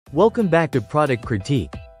Welcome back to Product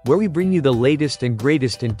Critique, where we bring you the latest and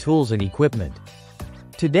greatest in tools and equipment.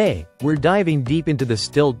 Today, we're diving deep into the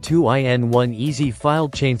Stihl 2-in-1 Easy File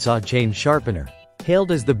Chainsaw Chain Sharpener,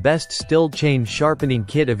 hailed as the best Stihl chain sharpening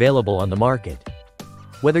kit available on the market.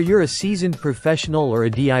 Whether you're a seasoned professional or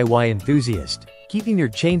a DIY enthusiast, keeping your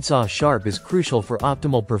chainsaw sharp is crucial for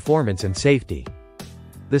optimal performance and safety.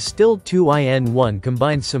 The Stihl 2-in-1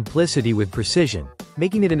 combines simplicity with precision,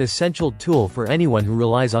 making it an essential tool for anyone who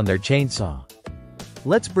relies on their chainsaw.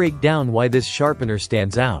 Let's break down why this sharpener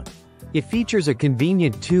stands out. It features a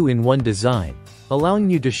convenient 2-in-1 design, allowing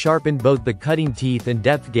you to sharpen both the cutting teeth and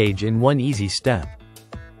depth gauge in one easy step.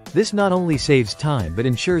 This not only saves time but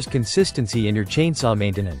ensures consistency in your chainsaw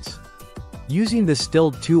maintenance. Using the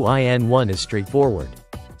Stihl 2-in-1 is straightforward.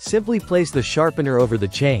 Simply place the sharpener over the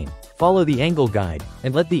chain, follow the angle guide,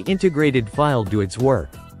 and let the integrated file do its work.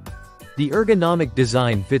 The ergonomic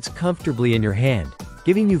design fits comfortably in your hand,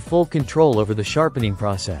 giving you full control over the sharpening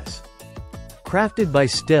process. Crafted by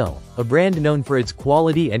Stihl, a brand known for its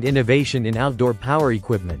quality and innovation in outdoor power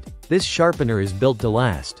equipment, this sharpener is built to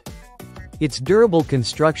last. Its durable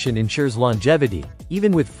construction ensures longevity,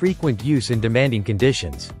 even with frequent use in demanding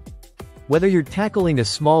conditions. Whether you're tackling a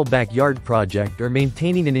small backyard project or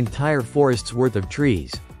maintaining an entire forest's worth of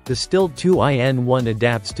trees, the Stihl 2-in-1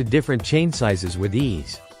 adapts to different chain sizes with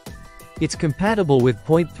ease. It's compatible with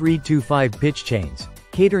 .325 pitch chains,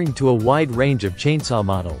 catering to a wide range of chainsaw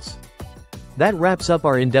models. That wraps up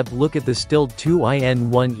our in-depth look at the Stihl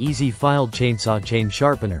 2-in-1 Easy File Chainsaw Chain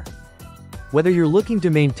Sharpener. Whether you're looking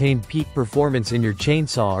to maintain peak performance in your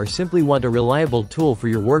chainsaw or simply want a reliable tool for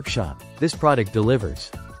your workshop, this product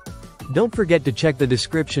delivers. Don't forget to check the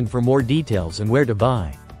description for more details and where to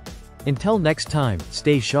buy. Until next time,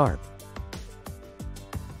 stay sharp.